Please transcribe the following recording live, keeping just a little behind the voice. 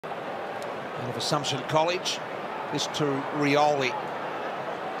out of Assumption College. This to Rioli.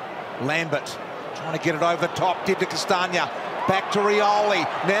 Lambert trying to get it over the top, did to Castagna. Back to Rioli.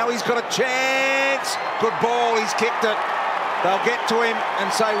 Now he's got a chance. Good ball, he's kicked it. They'll get to him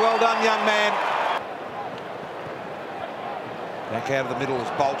and say, well done, young man. Back out of the middle is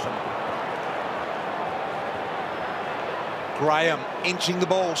Bolton. Graham inching the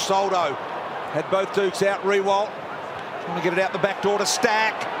ball. Soldo had both Dukes out. Riewoldt trying to get it out the back door to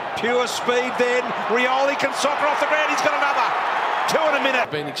Stack. Pure speed then. Rioli can soccer off the ground. He's got another. 2 in a minute.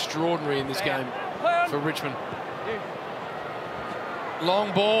 Been extraordinary in this game for Richmond.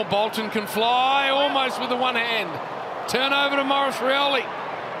 Long ball. Bolton can fly almost with the one hand. Turnover to Maurice Rioli.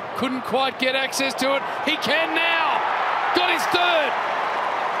 Couldn't quite get access to it. He can now. Got his third.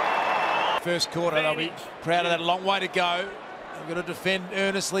 First quarter, they'll be proud of that. A long way to go. They're going to defend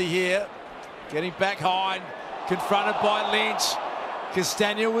earnestly here. Getting back high, confronted by Lynch.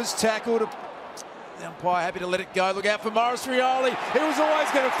 Castagna was tackled. The umpire happy to let it go. Look out for Maurice Rioli. He was always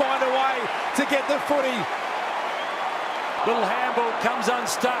going to find a way to get the footy. Little handball comes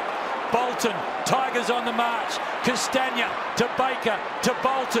unstuck. Bolton, Tigers on the march. Castagna to Baker, to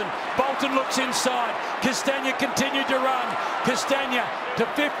Bolton. Bolton looks inside. Castagna continued to run. Castagna to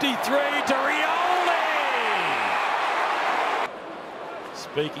 53, to Rioli.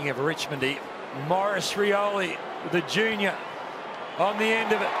 Speaking of Richmondy, Maurice Rioli, the junior, on the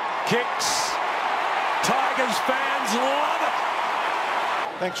end of it. Kicks. Tigers fans love it.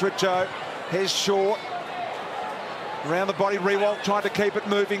 Thanks, Richo. Here's short. Around the body, Riewoldt trying to keep it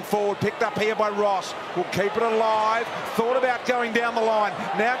moving forward. Picked up here by Ross. Will keep it alive. Thought about going down the line.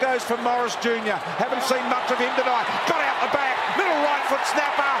 Now goes for Morris Jr. Haven't seen much of him tonight. Got out the back. Middle right foot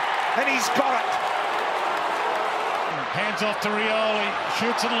snapper. And he's got it. Hands off to Rioli.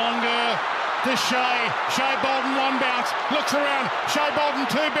 Shoots it longer. To Shea. Shea Bolton, one bounce. Looks around. Shea Bolton,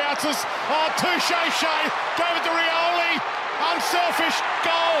 2 bounces. Oh, touche Shea. Gave it to Rioli. Unselfish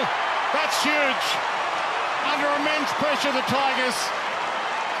goal. That's huge. Under immense pressure, the Tigers,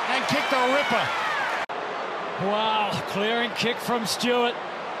 and kicked a ripper. Wow, clearing kick from Stewart.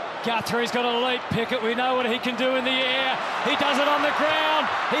 Guthrie's got a leap. Pickett, we know what he can do in the air. He does it on the ground.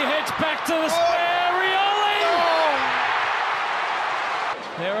 He heads back to the square. Rioli!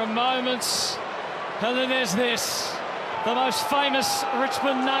 There are moments, and then there's this. The most famous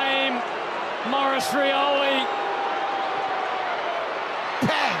Richmond name, Maurice Rioli.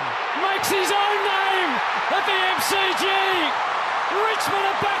 Bang! Makes his own name at the MCG. Richmond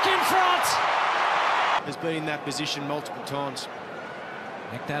are back in front. Has been in that position multiple times.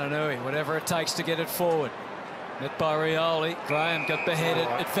 McNananui, whatever it takes to get it forward. Met by Rioli. Graham got beheaded.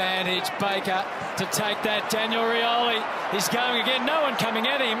 Advantage. Baker to take that. Daniel Rioli. He's going again. No one coming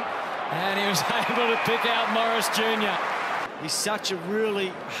at him. And he was able to pick out Maurice Jr. It's such a really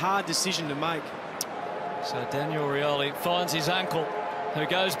hard decision to make. So Daniel Rioli finds his uncle, who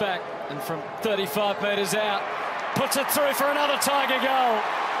goes back and from 35 metres out, puts it through for another Tiger goal.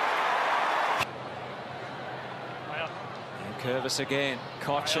 And Curvis again.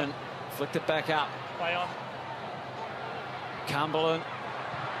 Cochin flicked it back up. Cumberland.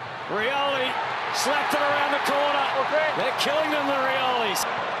 Rioli slapped it around the corner. They're killing them, the Riolis.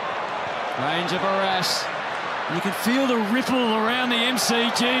 Range of Barras. You can feel the ripple around the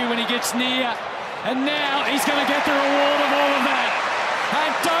MCG when he gets near. And now he's going to get the reward of all of that.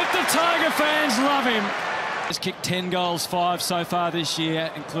 And don't the Tiger fans love him? He's kicked 10 goals, 5 so far this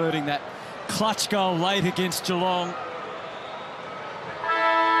year, including that clutch goal late against Geelong.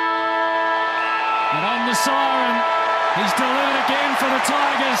 And on the siren, he's delivered again for the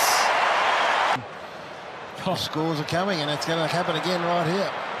Tigers. Scores are coming, and it's going to happen again right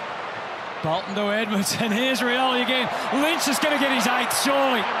here. Bolton to Edwards, and here's Rioli again. Lynch is going to get his 8th,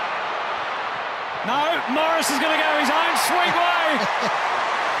 surely. No, Morris is going to go his own sweet way.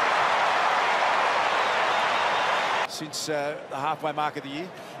 Since the halfway mark of the year.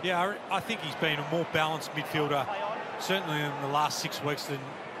 Yeah, I think he's been a more balanced midfielder, certainly in the last 6 weeks, and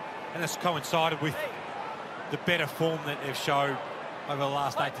that's coincided with the better form that they've showed over the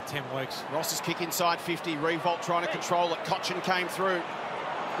last 8 to 10 weeks. Ross's kick inside 50. Riewoldt trying to control it. Cochin came through.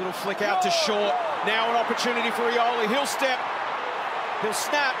 Little flick out to short. Now an opportunity for Rioli. He'll step. He'll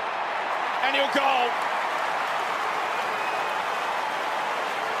snap. And he'll go.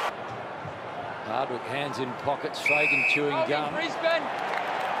 Hardwick, hands in pockets, Fagan chewing gum. Brisbane.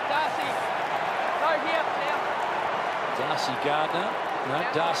 Darcy. Go here now. Darcy Gardner. No,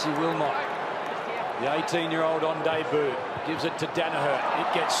 Darcy Wilmot. The 18-year-old on debut. Gives it to Danaher.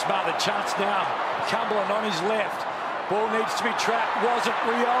 It gets smothered. Chance now. Cumberland on his left. Ball needs to be trapped. Wasn't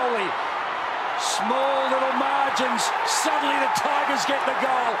Rioli. Small little margins. Suddenly the Tigers get the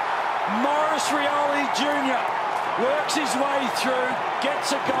goal. Maurice Rioli Jr. works his way through,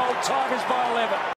 gets a goal, Tigers by 11.